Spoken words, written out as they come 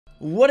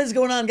What is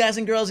going on, guys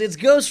and girls? It's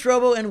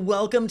GhostRobo, and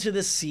welcome to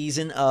the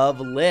season of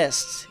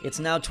lists. It's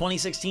now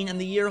 2016,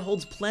 and the year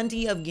holds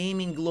plenty of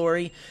gaming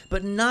glory,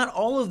 but not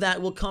all of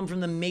that will come from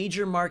the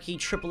major marquee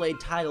AAA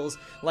titles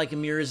like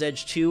Mirror's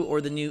Edge 2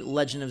 or the new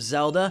Legend of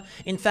Zelda.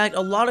 In fact,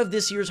 a lot of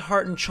this year's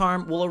heart and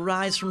charm will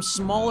arise from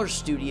smaller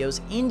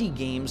studios, indie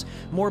games,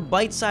 more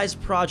bite-sized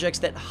projects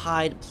that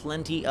hide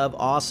plenty of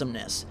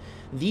awesomeness.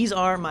 These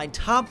are my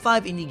top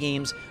 5 indie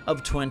games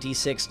of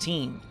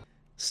 2016.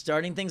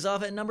 Starting things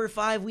off at number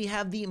 5, we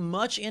have the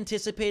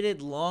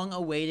much-anticipated,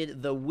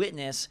 long-awaited The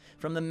Witness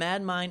from the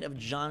mad mind of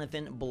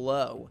Jonathan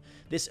Blow.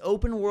 This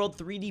open-world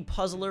 3D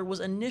puzzler was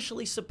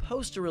initially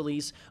supposed to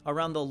release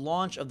around the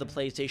launch of the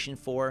PlayStation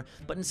 4,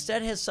 but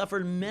instead has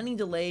suffered many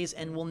delays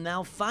and will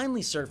now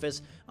finally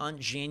surface on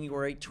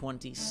January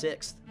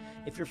 26th.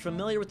 If you're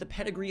familiar with the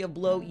pedigree of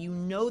Blow, you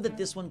know that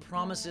this one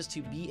promises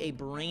to be a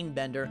brain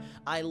bender.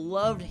 I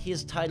loved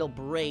his title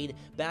Braid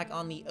back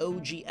on the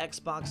OG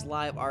Xbox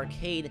Live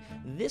Arcade.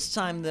 This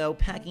time, though,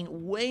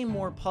 packing way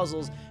more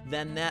puzzles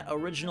than that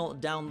original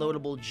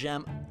downloadable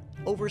gem.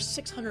 Over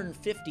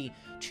 650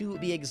 to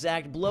be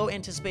exact. Blow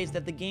anticipates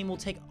that the game will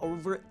take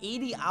over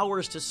 80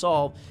 hours to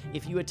solve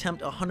if you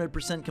attempt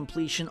 100%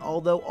 completion,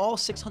 although all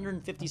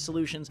 650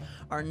 solutions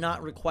are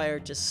not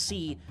required to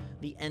see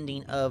the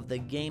ending of the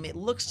game. It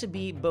looks to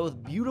be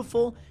both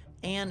beautiful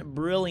and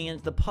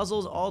brilliant. The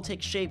puzzles all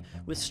take shape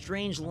with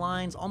strange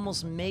lines,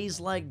 almost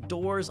maze-like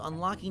doors,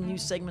 unlocking new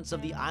segments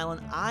of the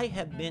island. I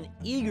have been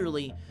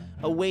eagerly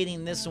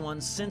awaiting this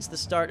one since the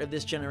start of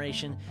this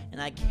generation,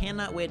 and I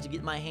cannot wait to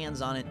get my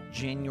hands on it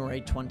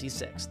January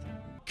 26th.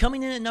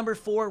 Coming in at number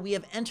 4, we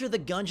have Enter the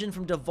Gungeon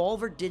from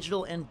Devolver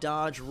Digital and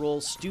Dodge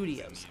Roll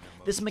Studios.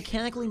 This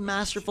mechanically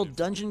masterful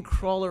dungeon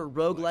crawler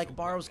roguelike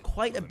borrows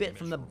quite a bit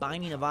from The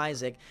Binding of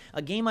Isaac,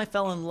 a game I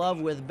fell in love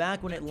with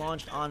back when it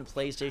launched on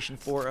PlayStation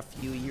 4 a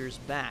few years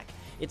back.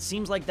 It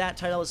seems like that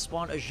title has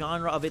spawned a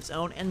genre of its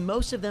own, and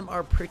most of them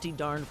are pretty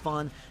darn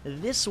fun.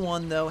 This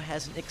one, though,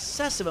 has an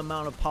excessive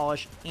amount of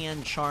polish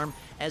and charm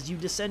as you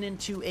descend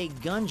into a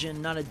gungeon,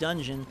 not a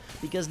dungeon,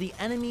 because the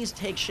enemies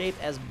take shape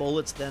as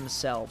bullets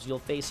themselves. You'll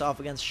face off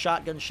against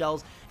shotgun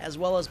shells, as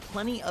well as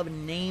plenty of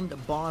named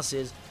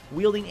bosses,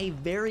 wielding a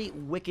very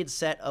wicked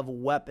set of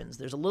weapons.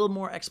 There's a little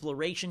more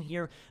exploration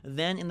here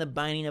than in The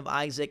Binding of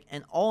Isaac,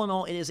 and all in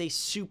all, it is a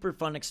super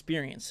fun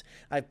experience.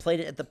 I've played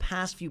it at the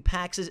past few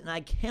PAXs, and I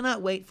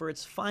cannot wait for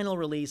its final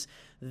release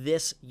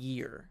this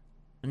year.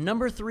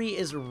 Number 3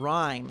 is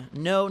Rime.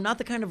 No, not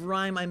the kind of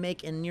rhyme I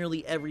make in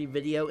nearly every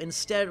video.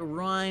 Instead,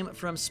 Rime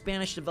from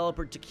Spanish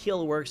developer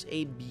Tequilaworks,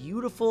 a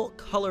beautiful,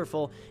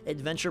 colorful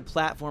adventure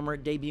platformer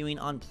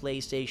debuting on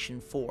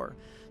PlayStation 4.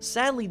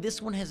 Sadly,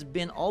 this one has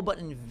been all but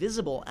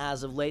invisible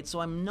as of late,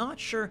 so I'm not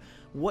sure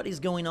what is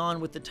going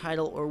on with the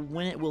title or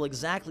when it will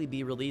exactly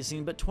be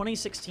releasing, but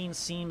 2016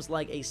 seems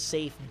like a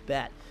safe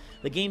bet.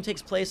 The game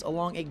takes place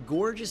along a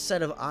gorgeous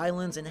set of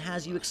islands and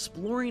has you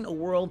exploring a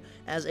world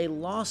as a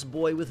lost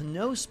boy with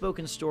no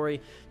spoken story,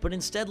 but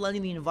instead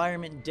letting the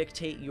environment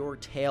dictate your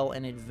tale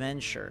and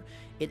adventure.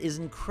 It is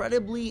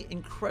incredibly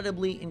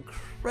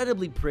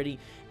pretty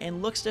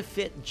and looks to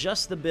fit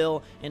just the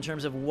bill in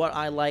terms of what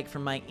I like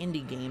from my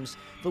indie games.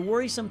 The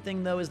worrisome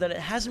thing, though, is that it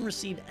hasn't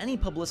received any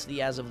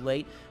publicity as of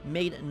late,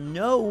 made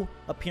no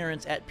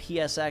appearance at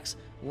PSX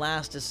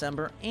last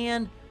December,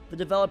 and the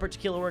developer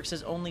Tequilaworks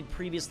has only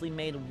previously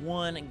made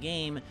one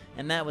game,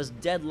 and that was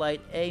Deadlight,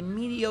 a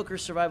mediocre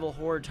survival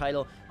horror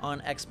title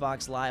on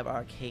Xbox Live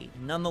Arcade.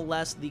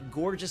 Nonetheless, the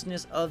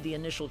gorgeousness of the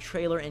initial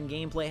trailer and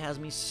gameplay has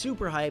me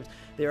super hyped.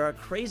 There are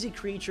crazy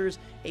creatures,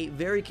 a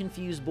very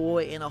confused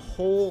boy, and a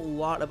whole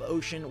lot of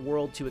ocean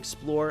world to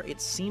explore.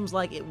 It seems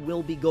like it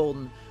will be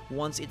golden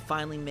once it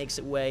finally makes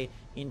its way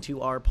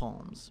into our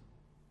palms.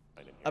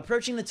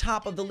 Approaching the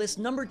top of the list,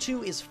 number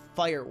 2 is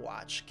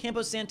Firewatch.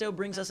 Campo Santo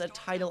brings us a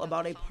title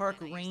about a park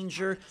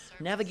ranger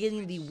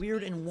navigating the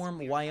weird and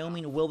warm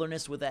Wyoming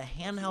wilderness with a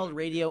handheld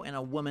radio and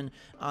a woman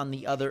on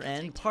the other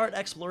end. Part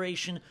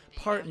exploration,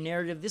 part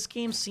narrative, this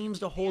game seems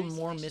to hold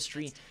more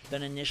mystery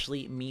than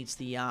initially meets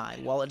the eye.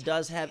 While it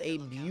does have a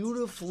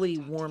beautifully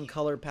warm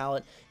color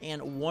palette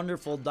and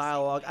wonderful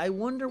dialogue, I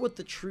wonder what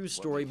the true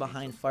story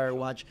behind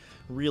Firewatch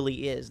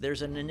really is.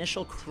 There's an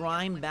initial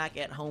crime back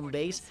at home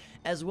base,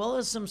 as well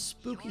as some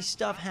spooky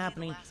stuff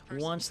happening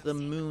once the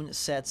moon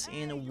sets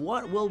in.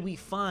 What will we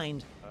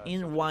find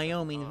in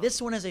Wyoming? This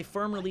one has a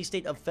firm release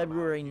date of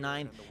February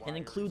 9th and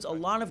includes a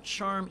lot of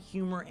charm,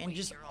 humor, and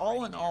just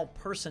all in all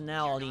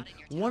personality.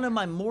 One of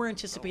my more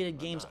anticipated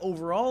games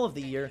overall of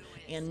the year,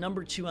 and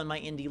number 2 on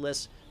my indie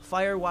list.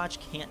 Firewatch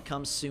can't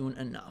come soon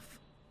enough.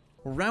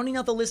 Rounding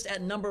out the list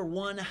at number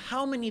 1,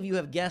 how many of you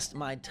have guessed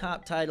my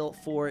top title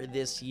for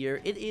this year?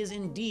 It is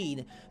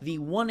indeed the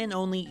one and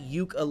only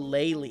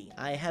Yooka-Laylee.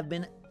 I have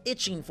been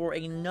itching for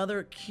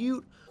another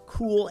cute,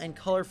 cool, and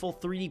colorful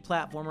 3D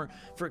platformer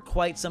for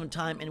quite some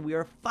time, and we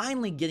are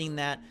finally getting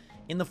that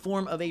in the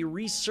form of a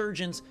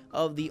resurgence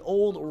of the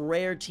old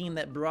Rare team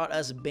that brought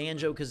us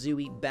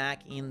Banjo-Kazooie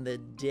back in the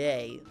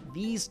day.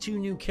 These two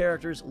new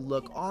characters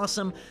look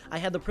awesome. I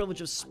had the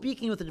privilege of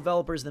speaking with the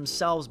developers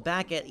themselves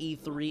back at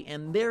E3,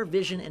 and their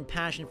vision and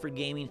passion for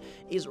gaming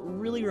is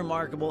really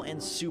remarkable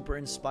and super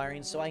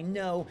inspiring. So I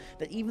know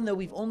that even though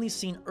we've only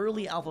seen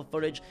early alpha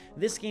footage,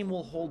 this game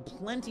will hold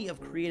plenty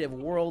of creative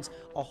worlds,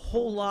 a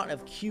whole lot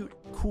of cute,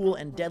 cool,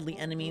 and deadly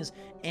enemies,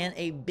 and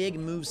a big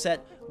moveset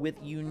with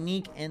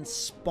unique and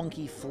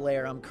spunky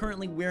flair. I'm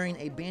currently wearing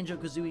a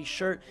Banjo-Kazooie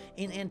shirt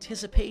in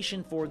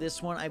anticipation for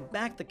this one. I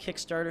backed the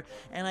Kickstarter,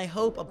 and I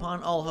hope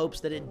upon all hopes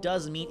that it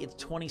does meet its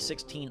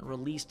 2016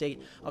 release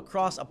date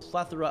across a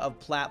plethora of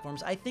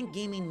platforms. I think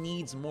gaming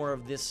needs more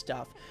of this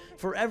stuff.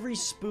 For every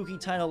spooky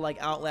title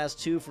like Outlast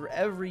 2, for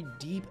every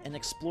deep and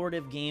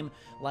explorative game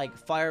like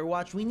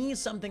Firewatch, we need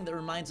something that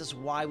reminds us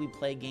why we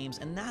play games,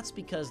 and that's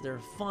because they're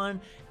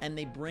fun and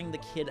they bring the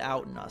kid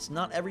out in us.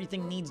 Not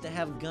everything needs to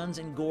have guns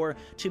and gore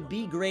to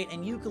be great,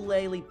 and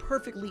Yooka-Laylee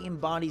perfectly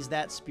embodies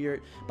that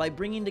spirit by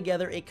bringing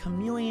together a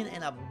chameleon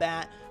and a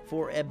bat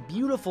for a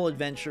beautiful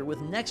adventure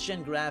with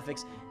next-gen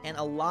graphics and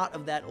a lot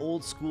of that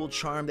old-school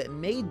charm that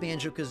made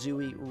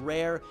Banjo-Kazooie,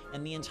 Rare,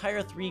 and the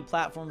entire 3D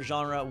platform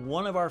genre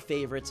one of our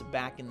favorites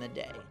back in the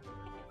day.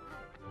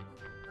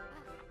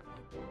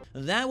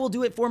 That will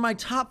do it for my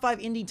top 5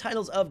 indie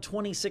titles of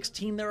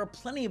 2016. There are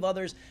plenty of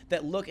others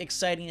that look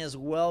exciting as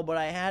well, but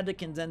I had to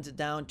condense it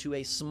down to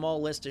a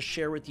small list to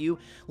share with you.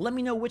 Let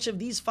me know which of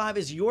these 5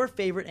 is your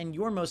favorite and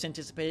your most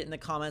anticipated in the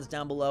comments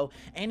down below.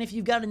 And if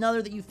you've got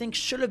another that you think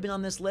should have been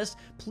on this list,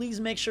 please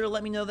make sure to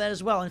let me know that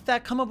as well. In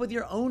fact, come up with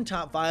your own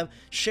top 5,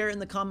 share it in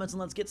the comments, and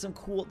let's get some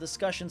cool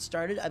discussion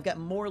started. I've got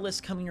more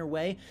lists coming your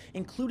way,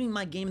 including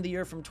my Game of the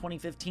Year from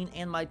 2015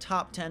 and my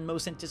top 10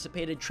 most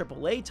anticipated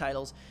AAA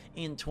titles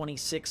in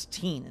 2016.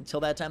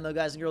 Until that time though,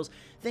 guys and girls,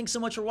 thanks so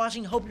much for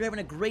watching. Hope you're having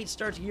a great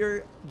start to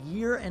your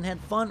year and had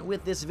fun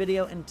with this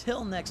video.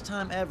 Until next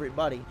time,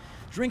 everybody,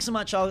 drink some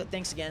hot chocolate.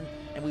 Thanks again,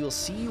 and we will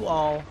see you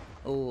all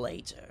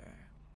later.